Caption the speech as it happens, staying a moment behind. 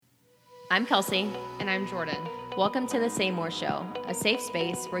I'm Kelsey. And I'm Jordan. Welcome to the Say More Show, a safe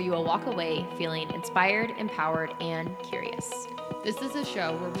space where you will walk away feeling inspired, empowered, and curious. This is a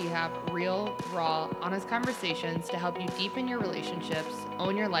show where we have real, raw, honest conversations to help you deepen your relationships,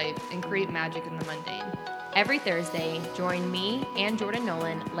 own your life, and create magic in the mundane. Every Thursday, join me and Jordan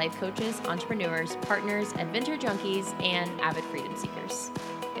Nolan, life coaches, entrepreneurs, partners, adventure junkies, and avid freedom seekers.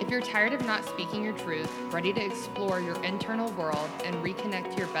 If you're tired of not speaking your truth, ready to explore your internal world, and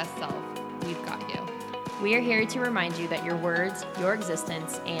reconnect to your best self, we've got you. We are here to remind you that your words, your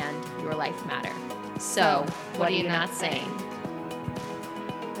existence, and your life matter. So, what are you not saying?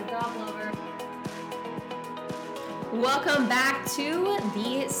 Good job, Lover. Welcome back to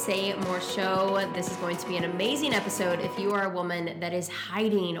the Say More Show. This is going to be an amazing episode. If you are a woman that is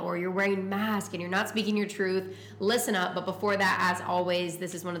hiding or you're wearing a mask and you're not speaking your truth, listen up. But before that, as always,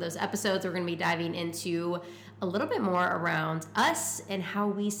 this is one of those episodes we're going to be diving into a little bit more around us and how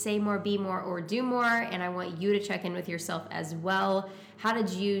we say more, be more, or do more. And I want you to check in with yourself as well. How did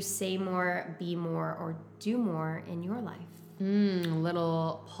you say more, be more, or do more in your life?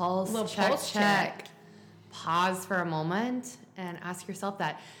 Little pulse check. Pause for a moment and ask yourself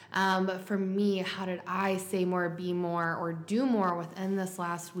that. But for me, how did I say more, be more, or do more within this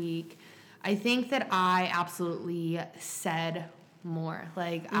last week? I think that I absolutely said more.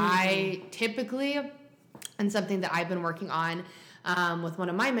 I typically, and something that I've been working on with one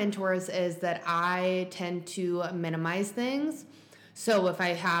of my mentors, is that I tend to minimize things. So if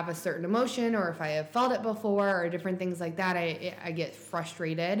I have a certain emotion or if I have felt it before or different things like that, I get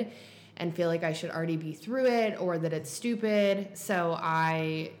frustrated and feel like I should already be through it or that it's stupid. So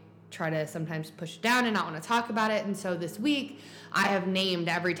I try to sometimes push it down and not want to talk about it. And so this week I have named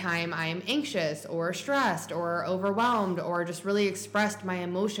every time I am anxious or stressed or overwhelmed or just really expressed my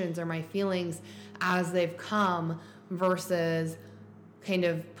emotions or my feelings as they've come versus kind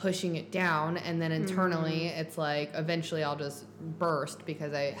of pushing it down. And then internally it's like eventually I'll just burst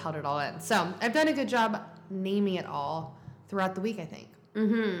because I held it all in. So I've done a good job naming it all throughout the week, I think.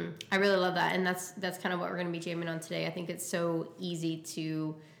 I really love that, and that's kind of what we're going to be jamming on today. I think it's so easy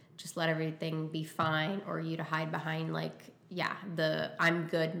to just let everything be fine, or you to hide behind the I'm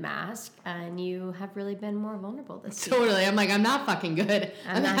good mask, and you have really been more vulnerable this week. Totally. I'm like, I'm not fucking good.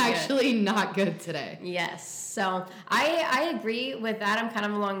 I'm actually not good today. Yes. So I agree with that. I'm kind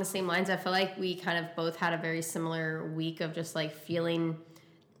of along the same lines. I feel like we kind of both had a very similar week of just like feeling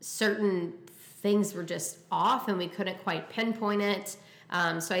certain things were just off and we couldn't quite pinpoint it.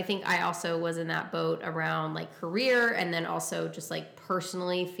 So I think I also was in that boat around like career and then also just like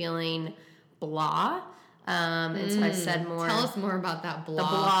personally feeling blah. And so I said more. Tell us more about that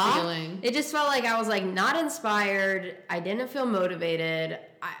blah feeling. It just felt like I was like not inspired. I didn't feel motivated.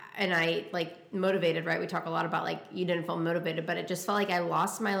 I motivated, right? We talk a lot about like you didn't feel motivated, but it just felt like I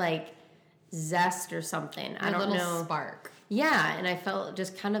lost my like zest or something. I don't know. Spark. Yeah. And I felt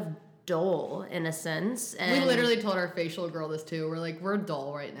just kind of dull in a sense. And we literally told our facial girl this too. We're like, we're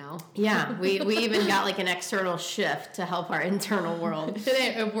dull right now. Yeah, we even got like an external shift to help our internal world.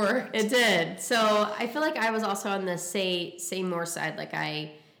 It worked. It did. So I feel like I was also on the say more side. Like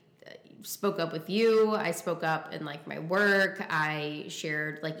I spoke up with you. I spoke up in like my work. I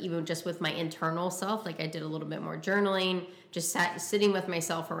shared like even just with my internal self. Like I did a little bit more journaling. Just sitting with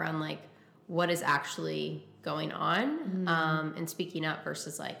myself around like what is actually going on, and speaking up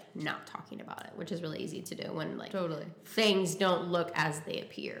versus like not talking about it, which is really easy to do when like totally things don't look as they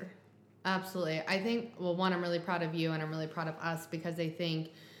appear. Absolutely. I think, well, one, I'm really proud of you and I'm really proud of us because I think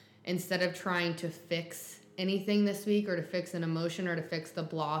instead of trying to fix anything this week or to fix an emotion or to fix the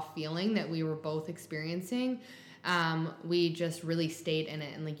blah feeling that we were both experiencing, we just really stayed in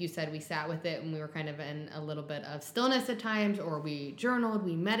it. And like you said, we sat with it and we were kind of in a little bit of stillness at times, or we journaled,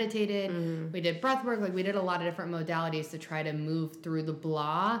 we meditated, we did breath work. Like we did a lot of different modalities to try to move through the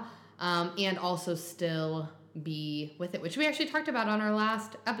blah, and also still be with it, which we actually talked about on our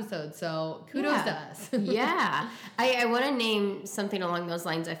last episode. So kudos to us. Yeah. I want to name something along those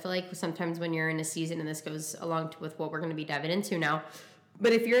lines. I feel like sometimes when you're in a season, and this goes along with what we're going to be diving into now,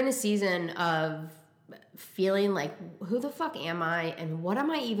 but if you're in a season of feeling like who the fuck am I and what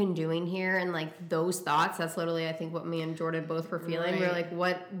am I even doing here, and like those thoughts, that's literally I think what me and Jordan both were feeling. Right. We're like,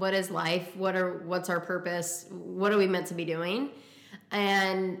 what is life, what's our purpose, what are we meant to be doing?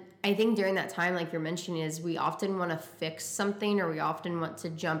 And I think during that time, like you're mentioning, is we often want to fix something or we often want to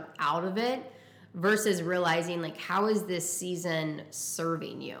jump out of it versus realizing like how is this season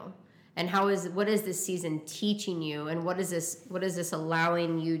serving you? And what is this season teaching you, and what is this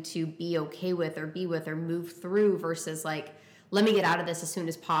allowing you to be okay with or move through versus like, let me get out of this as soon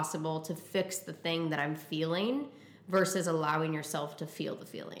as possible to fix the thing that I'm feeling versus allowing yourself to feel the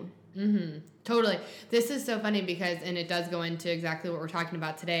feeling. Mm-hmm. Totally. This is so funny because, and it does go into exactly what we're talking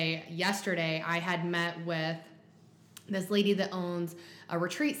about today. Yesterday, I had met with this lady that owns a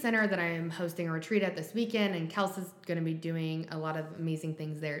retreat center that I am hosting a retreat at this weekend, and Kelsey's going to be doing a lot of amazing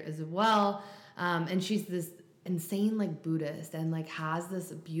things there as well. And she's this insane like Buddhist and like has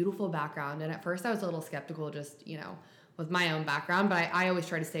this beautiful background. And at first I was a little skeptical just, you know, with my own background, but I always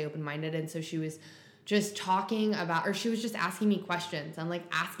try to stay open-minded. And so she was just talking about, or she was just asking me questions and like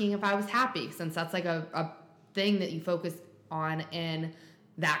asking if I was happy, since that's like a thing that you focus on in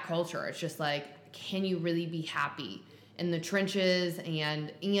that culture. It's just like, can you really be happy in the trenches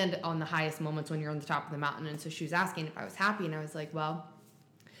and on the highest moments when you're on the top of the mountain? And so she was asking if I was happy, and I was like, well,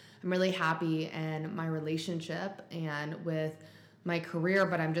 I'm really happy in my relationship and with my career,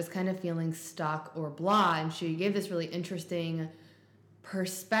 but I'm just kind of feeling stuck or blah. And she gave this really interesting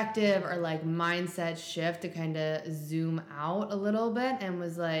perspective or like mindset shift to kind of zoom out a little bit, and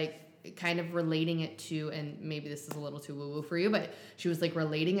was like kind of relating it to, and maybe this is a little too woo-woo for you, but she was like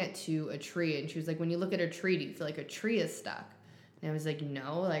relating it to a tree. And she was like, when you look at a tree, do you feel like a tree is stuck? And I was like,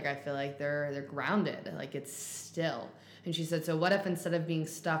 no, like I feel like they're grounded, like it's still. And she said, so what if instead of being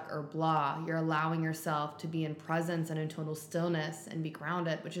stuck or blah, you're allowing yourself to be in presence and in total stillness and be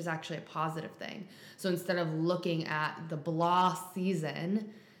grounded, which is actually a positive thing. So instead of looking at the blah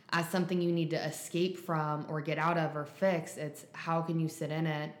season as something you need to escape from or get out of or fix, it's how can you sit in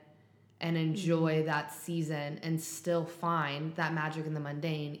it and enjoy that season and still find that magic in the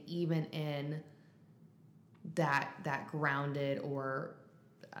mundane, even in that grounded, or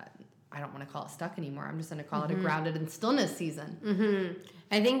I don't want to call it stuck anymore. I'm just going to call it a grounded and stillness season. Mm-hmm.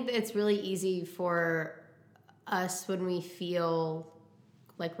 I think it's really easy for us when we feel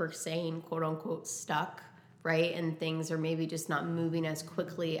like we're saying, quote unquote, stuck, right? And things are maybe just not moving as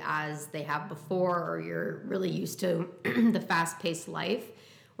quickly as they have before, or you're really used to the fast-paced life.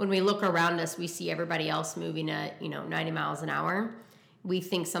 When we look around us, we see everybody else moving at, 90 miles an hour. We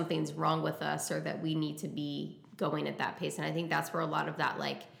think something's wrong with us, or that we need to be going at that pace. And I think that's where a lot of that,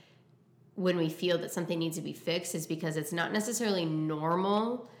 like, when we feel that something needs to be fixed, is because it's not necessarily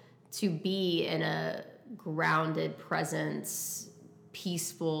normal to be in a grounded presence,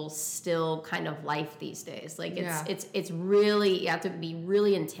 peaceful, still kind of life these days. Like it's really, you have to be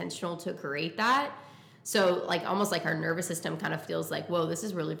really intentional to create that. So like almost like our nervous system kind of feels like, whoa, this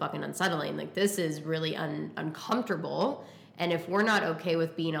is really fucking unsettling. Like this is really uncomfortable. And if we're not okay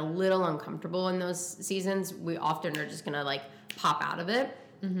with being a little uncomfortable in those seasons, we often are just gonna like pop out of it.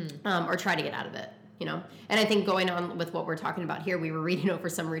 Or try to get out of it, And I think going on with what we're talking about here, we were reading over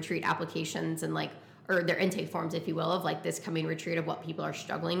some retreat applications and or their intake forms, if you will, of like this coming retreat of what people are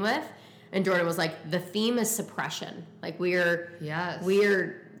struggling with. And Jordan was like, the theme is suppression. Like we're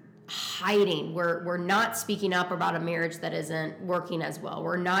hiding. We're not speaking up about a marriage that isn't working as well.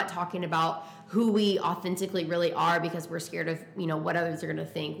 We're not talking about who we authentically really are because we're scared of, what others are going to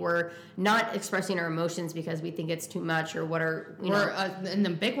think. We're not expressing our emotions because we think it's too much, or what are, and the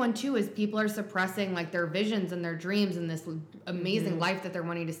big one too is people are suppressing like their visions and their dreams and this amazing life that they're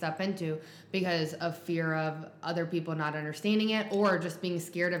wanting to step into because of fear of other people not understanding it, or just being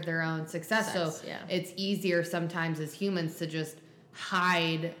scared of their own success. So it's easier sometimes as humans to just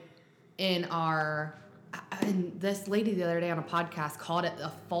hide in our... And this lady the other day on a podcast called it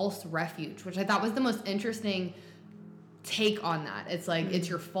a false refuge, which I thought was the most interesting take on that. It's like, it's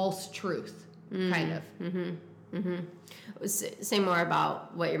your false truth, kind of. Say more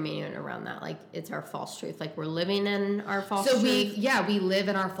about what you're meaning around that. Like, it's our false truth. Like, we're living in our false truth. We live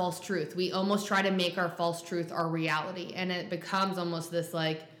in our false truth. We almost try to make our false truth our reality. And it becomes almost this,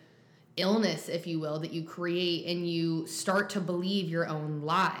 like, illness, if you will, that you create, and you start to believe your own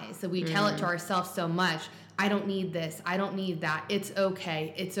lies. So we tell it to ourselves so much. I don't need this. I don't need that. It's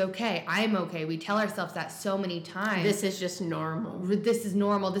okay. It's okay. I'm okay. We tell ourselves that so many times. This is just normal. This is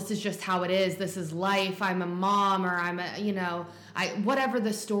normal. This is just how it is. This is life. I'm a mom, or I'm a, whatever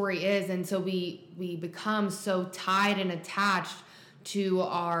the story is. And so we become so tied and attached to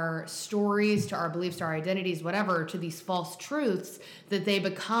our stories, to our beliefs, to our identities, whatever, to these false truths, that they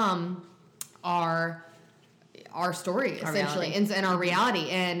become our story, essentially, and our reality.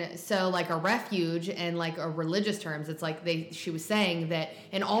 And so like a refuge, and like a religious terms, it's like she was saying that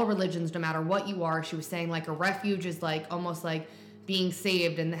in all religions, no matter what you are, she was saying like a refuge is like almost like being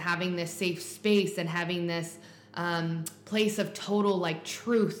saved and having this safe space and having this place of total like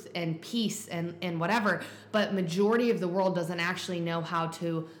truth and peace and whatever. But majority of the world doesn't actually know how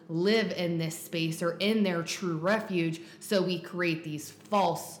to live in this space or in their true refuge. So we create these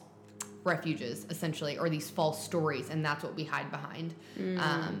false refuges, essentially, or these false stories, and that's what we hide behind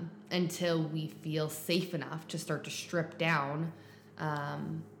until we feel safe enough to start to strip down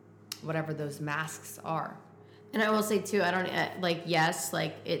whatever those masks are. And I will say too, I don't yes,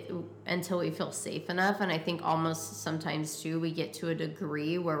 it until we feel safe enough. And I think almost sometimes too, we get to a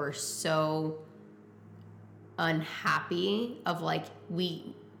degree where we're so unhappy of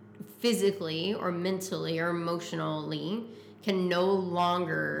we physically or mentally or emotionally can no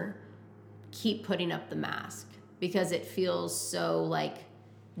longer keep putting up the mask because it feels so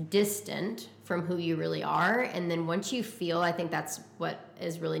distant from who you really are. And then once you feel, I think that's what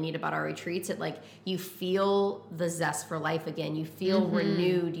is really neat about our retreats, you feel the zest for life again, you feel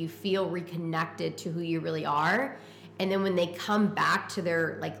renewed, you feel reconnected to who you really are. And then when they come back to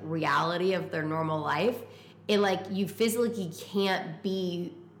their reality of their normal life, it you physically can't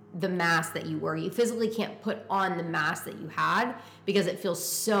be the mask that you were, you physically can't put on the mask that you had because it feels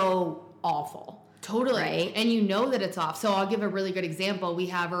so awful. Totally. Right? And you know that it's off. So I'll give a really good example. We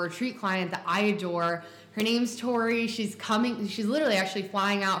have a retreat client that I adore. Her name's Tori. She's literally actually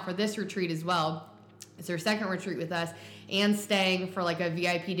flying out for this retreat as well. It's her second retreat with us and staying for a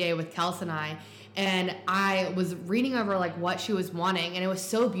VIP day with Kels and I. And I was reading over what she was wanting, and it was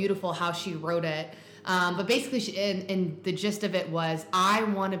so beautiful how she wrote it. But basically, and the gist of it was, I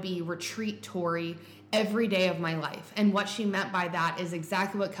want to be retreat Tori every day of my life. And what she meant by that is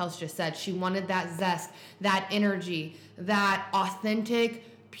exactly what Kels just said. She wanted that zest, that energy, that authentic,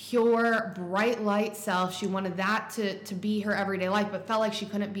 pure, bright light self. She wanted that to be her everyday life, but felt like she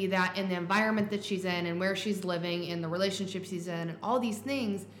couldn't be that in the environment that she's in and where she's living and the relationship she's in and all these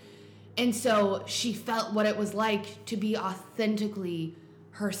things. And so she felt what it was like to be authentically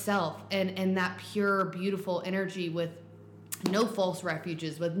herself and that pure, beautiful energy with no false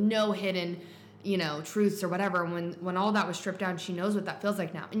refuges, with no hidden truths or whatever. When all that was stripped down, she knows what that feels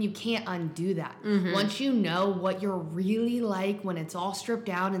like now. And you can't undo that. Once you know what you're really like when it's all stripped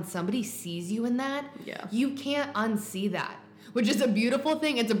down and somebody sees you in that, you can't unsee that, which is a beautiful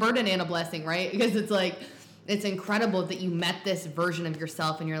thing. It's a burden and a blessing, right? Because it's incredible that you met this version of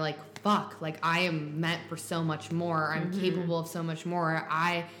yourself and you're like, fuck, I am meant for so much more. I'm capable of so much more.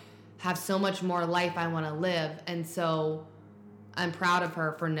 I have so much more life I want to live. And so I'm proud of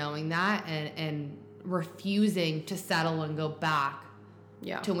her for knowing that and refusing to settle and go back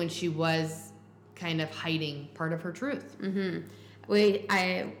to when she was kind of hiding part of her truth.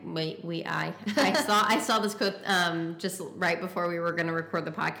 I saw this quote just right before we were going to record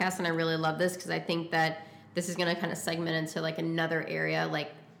the podcast, and I really love this because I think that this is going to kind of segment into another area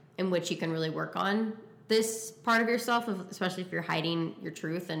in which you can really work on this part of yourself, especially if you're hiding your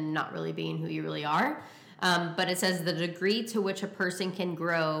truth and not really being who you really are. But it says the degree to which a person can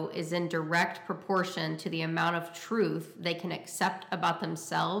grow is in direct proportion to the amount of truth they can accept about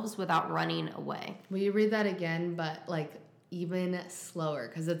themselves without running away. Will you read that again, but even slower,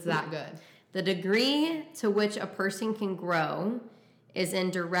 because it's that good? The degree to which a person can grow is in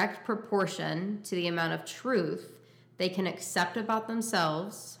direct proportion to the amount of truth they can accept about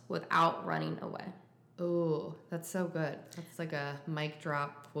themselves without running away. Oh, that's so good. That's a mic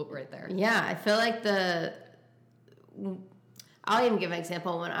drop quote right there. Yeah, I feel like I'll even give an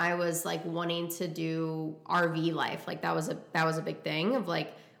example. When I was wanting to do RV life, that was a big thing of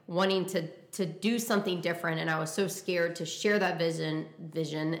wanting to do something different, and I was so scared to share that vision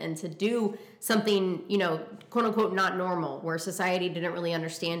and to do something, quote unquote, not normal, where society didn't really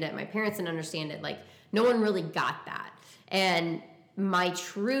understand it. My parents didn't understand it. No one really got that. And my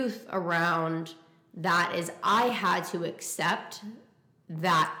truth around that is I had to accept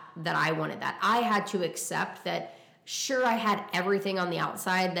that I wanted that. I had to accept that, sure, I had everything on the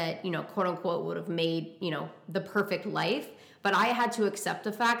outside that, quote unquote, would have made, the perfect life, but I had to accept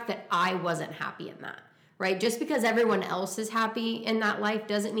the fact that I wasn't happy in that, right? Just because everyone else is happy in that life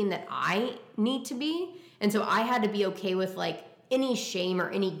doesn't mean that I need to be. And so I had to be okay with any shame or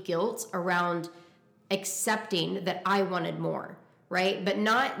any guilt around accepting that I wanted more, right? But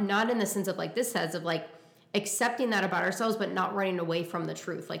not in the sense of this says of accepting that about ourselves, but not running away from the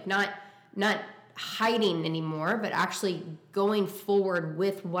truth, not hiding anymore, but actually going forward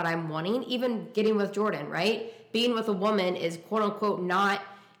with what I'm wanting. Even getting with Jordan, right? Being with a woman is quote unquote not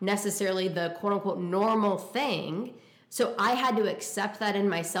necessarily the quote unquote normal thing. So I had to accept that in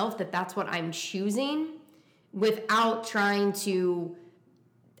myself, that that's what I'm choosing, without trying to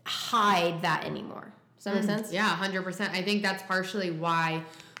hide that anymore. Does that make sense? Yeah, 100%. I think that's partially why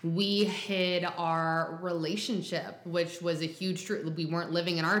we hid our relationship, which was a huge truth. We weren't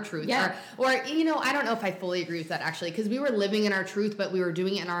living in our truth. Yeah. Or I don't know if I fully agree with that, actually, because we were living in our truth, but we were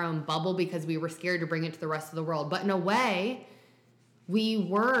doing it in our own bubble because we were scared to bring it to the rest of the world. But in a way, we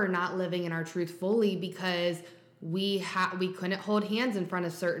were not living in our truth fully because we couldn't hold hands in front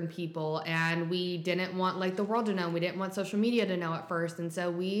of certain people, and we didn't want like the world to know. We didn't want social media to know at first, and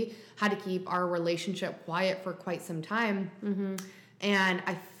so we had to keep our relationship quiet for quite some time. Mm-hmm. And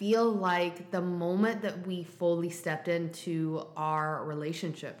I feel like the moment that we fully stepped into our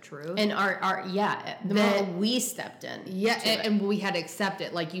relationship truth, and the moment we stepped in, and we had to accept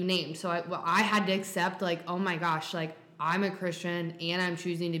it, like you named. So I had to accept, like, oh my gosh, like I'm a Christian and I'm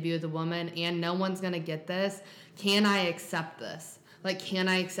choosing to be with a woman, and no one's gonna get this. Can I accept this? Like, can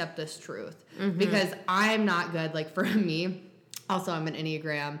I accept this truth? Mm-hmm. Because I'm not good. Like for me, also I'm an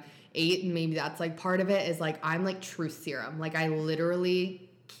Enneagram 8, and maybe that's like part of it is like I'm like truth serum. Like I literally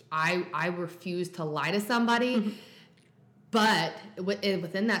I refuse to lie to somebody. But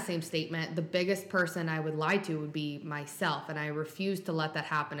within that same statement, the biggest person I would lie to would be myself, and I refuse to let that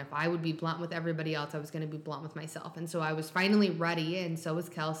happen. If I would be blunt with everybody else, I was going to be blunt with myself. And so I was finally ready, and so was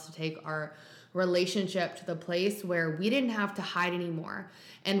Kels, to take our relationship to the place where we didn't have to hide anymore.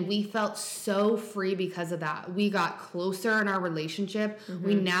 And we felt so free because of that. We got closer in our relationship. Mm-hmm.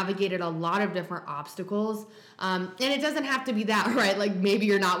 We navigated a lot of different obstacles. And it doesn't have to be that, right? Like maybe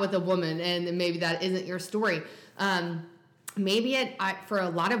you're not with a woman and maybe that isn't your story. Maybe for a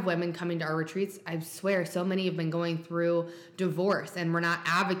lot of women coming to our retreats, I swear so many have been going through divorce, and we're not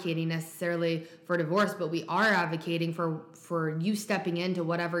advocating necessarily for divorce, but we are advocating for you stepping into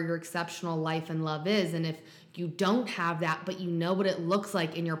whatever your exceptional life and love is. And if you don't have that, but you know what it looks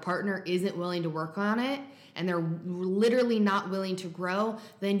like and your partner isn't willing to work on it, and they're literally not willing to grow,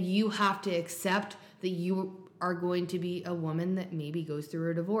 then you have to accept that you are going to be a woman that maybe goes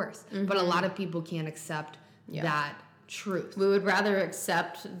through a divorce. Mm-hmm. But a lot of people can't accept that truth. We would rather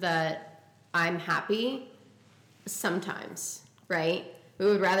accept that I'm happy sometimes, right? We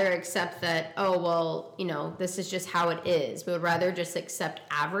would rather accept that, oh, well, you know, this is just how it is. We would rather just accept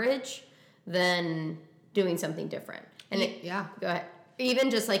average than doing something different. And go ahead.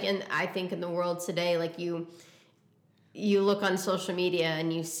 Even just like I think in the world today, like you look on social media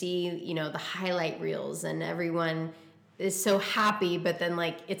and you see, you know, the highlight reels and everyone is so happy, but then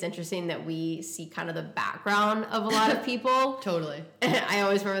like it's interesting that we see kind of the background of a lot of people. Totally. And I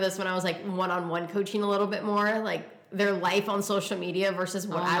always remember this when I was like one-on-one coaching a little bit more, like their life on social media versus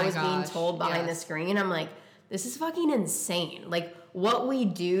what I was being told behind the screen. I'm like, this is fucking insane. Like what we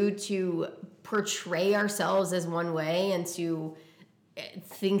do to portray ourselves as one way and to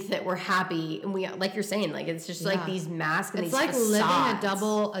think that we're happy, and we, like you're saying, like it's just like these masks and it's these like facades.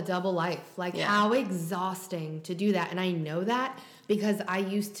 living a double life. Like how exhausting to do that. And I know that because I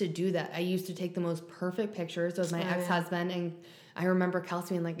used to do that. I used to take the most perfect pictures with my ex-husband, and I remember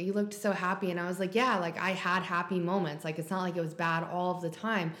Kelsey being like, you looked so happy, and I was like, yeah, like I had happy moments. Like it's not like it was bad all of the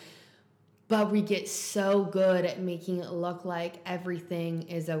time. But we get so good at making it look like everything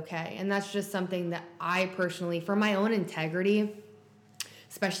is okay. And that's just something that I personally, for my own integrity,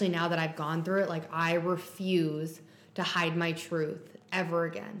 especially now that I've gone through it, like I refuse to hide my truth ever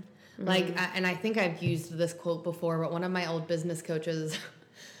again. Mm-hmm. Like, and I think I've used this quote before, but one of my old business coaches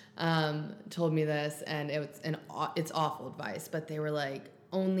told me this, and it's awful advice, but they were like,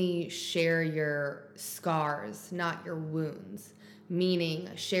 only share your scars, not your wounds. Meaning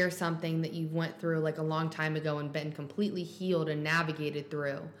share something that you went through like a long time ago and been completely healed and navigated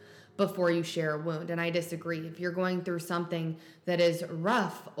through before you share a wound. And I disagree. If you're going through something that is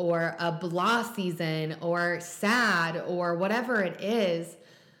rough or a blah season or sad or whatever it is,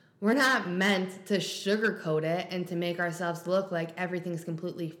 we're not meant to sugarcoat it and to make ourselves look like everything's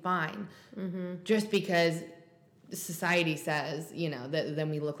completely fine. Mm-hmm. Just because society says, you know, that then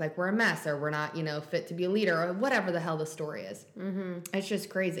we look like we're a mess or we're not, you know, fit to be a leader or whatever the hell the story is. Mm-hmm. It's just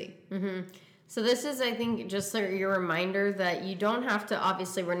crazy. Mm-hmm. So this is, I think, just your reminder that you don't have to,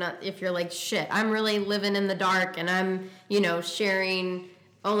 obviously we're not, if you're like, shit, I'm really living in the dark and I'm, you know, sharing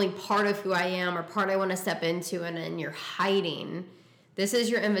only part of who I am or part I want to step into and you're hiding. This is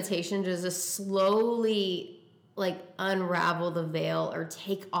your invitation to just slowly like unravel the veil or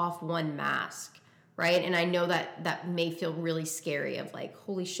take off one mask. Right? And I know that may feel really scary of like,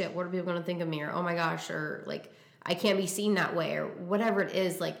 holy shit, what are people going to think of me? Or, oh my gosh, or like, I can't be seen that way or whatever it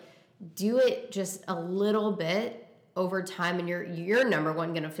is. Like, do it just a little bit over time and you're number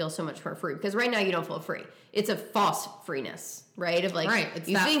one going to feel so much more free. Because right now you don't feel free. It's a false freeness, right? Of like, right. It's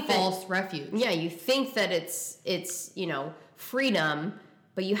you that think false refuge. Yeah. You think that it's, you know, freedom,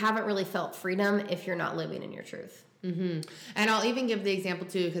 but you haven't really felt freedom if you're not living in your truth. Mm-hmm. And I'll even give the example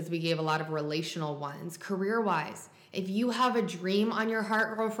too, because we gave a lot of relational ones. Career-wise, If you have a dream on your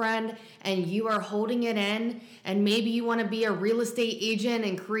heart, girlfriend, and you are holding it in, and maybe you want to be a real estate agent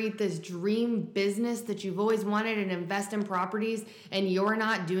and create this dream business that you've always wanted and invest in properties, and you're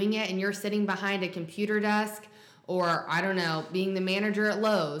not doing it, and you're sitting behind a computer desk, or I don't know, being the manager at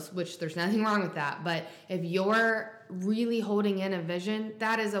Lowe's, which there's nothing wrong with that. But if you're really holding in a vision,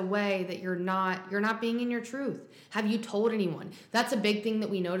 that is a way that you're not being in your truth. Have you told anyone? That's a big thing that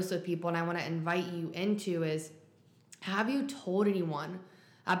we notice with people, and I want to invite you into is, have you told anyone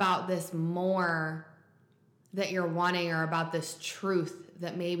about this more that you're wanting, or about this truth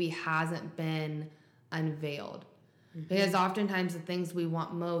that maybe hasn't been unveiled? Mm-hmm. Because oftentimes the things we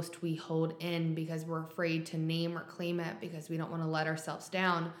want most, we hold in because we're afraid to name or claim it, because we don't want to let ourselves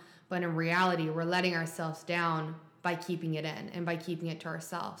down. But in reality, we're letting ourselves down by keeping it in and by keeping it to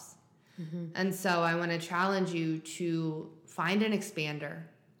ourselves. Mm-hmm. And so I want to challenge you to find an expander,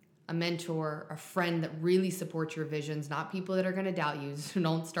 a mentor, a friend that really supports your visions, not people that are going to doubt you. So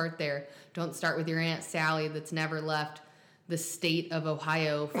don't start there. Don't start with your Aunt Sally that's never left the state of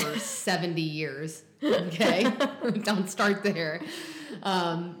Ohio for 70 years. Okay? Don't start there.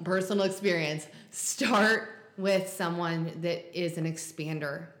 Personal experience. Start with someone that is an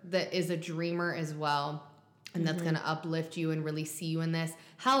expander, that is a dreamer as well, and that's going to uplift you and really see you in this.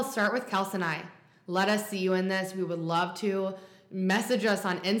 Hell, start with Kels and I. Let us see you in this. We would love to. Message us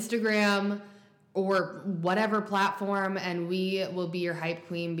on Instagram or whatever platform, and we will be your hype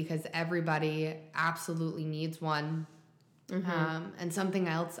queen, because everybody absolutely needs one. Mm-hmm. And something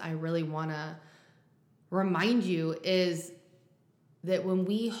else I really want to remind you is that when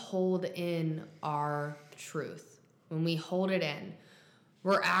we hold in our truth, when we hold it in,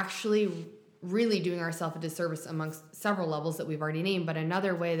 we're actually really doing ourselves a disservice amongst several levels that we've already named. But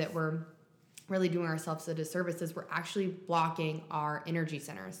another way that we're really doing ourselves a disservice is we're actually blocking our energy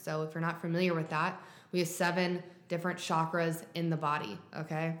centers. So if you're not familiar with that, we have 7 different chakras in the body,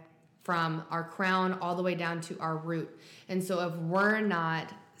 okay? From our crown all the way down to our root. And so if we're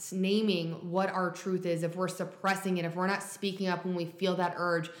not naming what our truth is, if we're suppressing it, if we're not speaking up when we feel that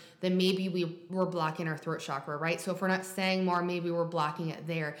urge, then maybe we're blocking our throat chakra, right? So if we're not saying more, maybe we're blocking it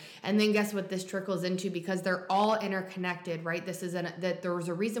there. And then guess what this trickles into, because they're all interconnected, right? That there was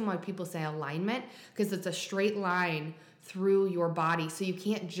a reason why people say alignment, because it's a straight line through your body. So you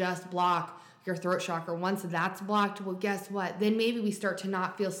can't just block your throat chakra. Once that's blocked, well, guess what? Then maybe we start to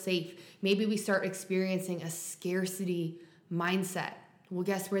not feel safe. Maybe we start experiencing a scarcity mindset. Well,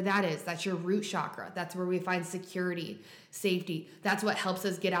 guess where that is? That's your root chakra. That's where we find security, safety. That's what helps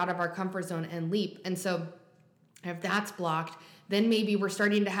us get out of our comfort zone and leap. And so if that's blocked, then maybe we're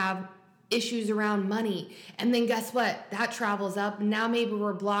starting to have issues around money. And then guess what? That travels up. Now maybe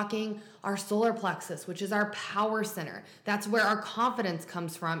we're blocking our solar plexus, which is our power center. That's where our confidence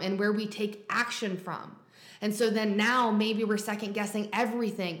comes from and where we take action from. And so then now maybe we're second guessing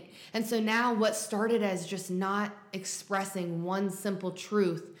everything. And so now what started as just not expressing one simple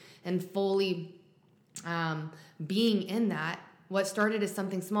truth and fully being in that, what started as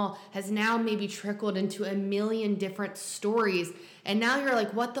something small has now maybe trickled into a million different stories. And now you're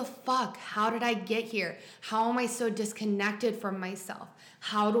like, what the fuck? How did I get here? How am I so disconnected from myself?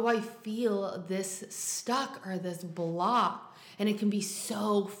 How do I feel this stuck or this block? And it can be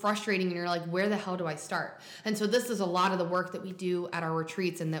so frustrating, and you're like, where the hell do I start? And so this is a lot of the work that we do at our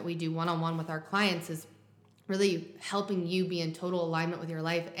retreats and that we do one-on-one with our clients, is really helping you be in total alignment with your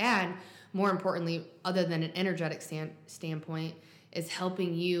life. And more importantly, other than an energetic standpoint, is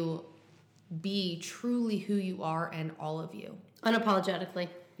helping you be truly who you are and all of you. Unapologetically.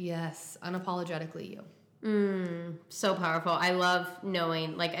 Yes, unapologetically you. So powerful. I love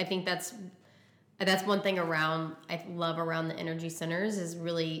knowing, like, I think that's one thing I love around the energy centers, is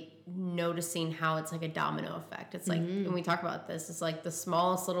really noticing how it's like a domino effect. It's like, when we talk about this, it's like the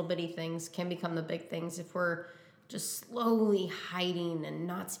smallest little bitty things can become the big things if we're just slowly hiding and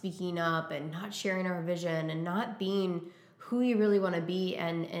not speaking up and not sharing our vision and not being who you really want to be,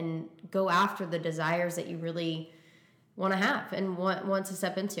 and go after the desires that you really want to have and want to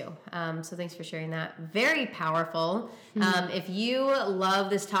step into. So thanks for sharing that. Very powerful. If you love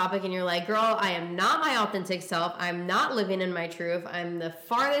this topic and you're like, girl, I am not my authentic self, I'm not living in my truth, I'm the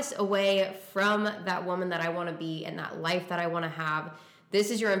farthest away from that woman that I want to be and that life that I want to have,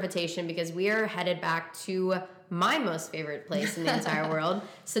 this is your invitation, because we are headed back to my most favorite place in the entire world,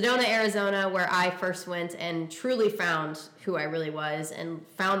 Sedona, Arizona, where I first went and truly found who I really was and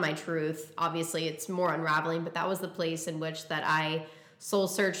found my truth. Obviously, it's more unraveling, but that was the place in which that I soul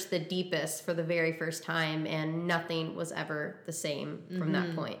searched the deepest for the very first time, and nothing was ever the same from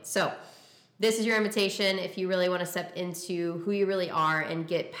that point. So this is your invitation if you really want to step into who you really are and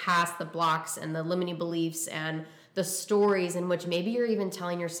get past the blocks and the limiting beliefs and the stories in which maybe you're even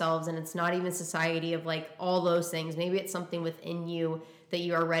telling yourselves, and it's not even society of like all those things. Maybe it's something within you that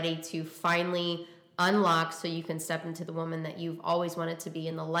you are ready to finally unlock so you can step into the woman that you've always wanted to be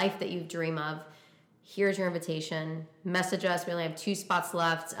in the life that you dream of. Here's your invitation. Message us. We only have 2 spots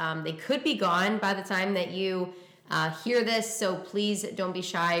left. They could be gone by the time that you hear this, so please don't be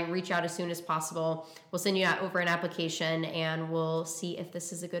shy. Reach out as soon as possible. We'll send you over an application, and we'll see if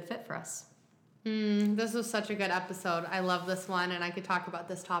this is a good fit for us. This was such a good episode. I love this one, and I could talk about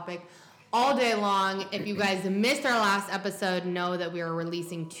this topic all day long. If you guys missed our last episode, know that we are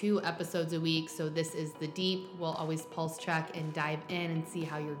releasing 2 episodes a week. So this is The Deep. We'll always pulse check and dive in and see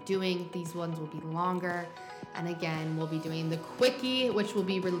how you're doing. These ones will be longer. And again, we'll be doing the Quickie, which will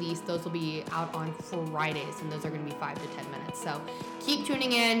be released. Those will be out on Fridays, and those are going to be 5 to 10 minutes. So keep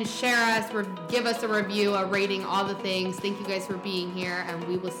tuning in, share us, give us a review, a rating, all the things. Thank you guys for being here, and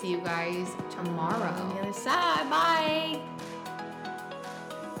we will see you guys tomorrow. On the other side. Bye.